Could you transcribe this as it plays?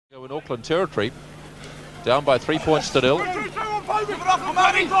In Auckland territory, down by 3 points to nil. Taken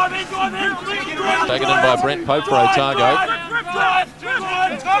in by Brent Pope for Otago.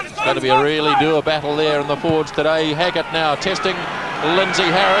 It's going to be a really doer battle there in the forwards today. Hackett now testing Lindsay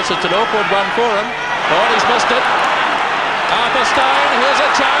Harris. It's an awkward one for him. Oh, he's missed it. Arthur Stone, here's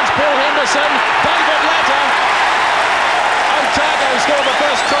a chance. Paul Henderson, David Latta. Otago scored the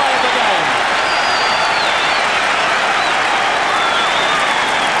first try of the game.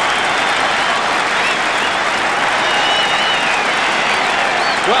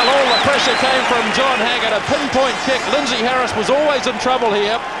 Well, all the pressure came from John Hackett, a pinpoint kick. Lindsay Harris was always in trouble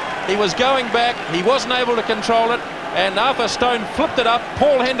here. He was going back, he wasn't able to control it, and Arthur Stone flipped it up.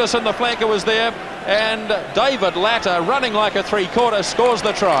 Paul Henderson, the flanker, was there, and David Latta, running like a three-quarter, scores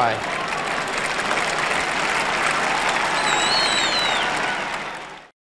the try.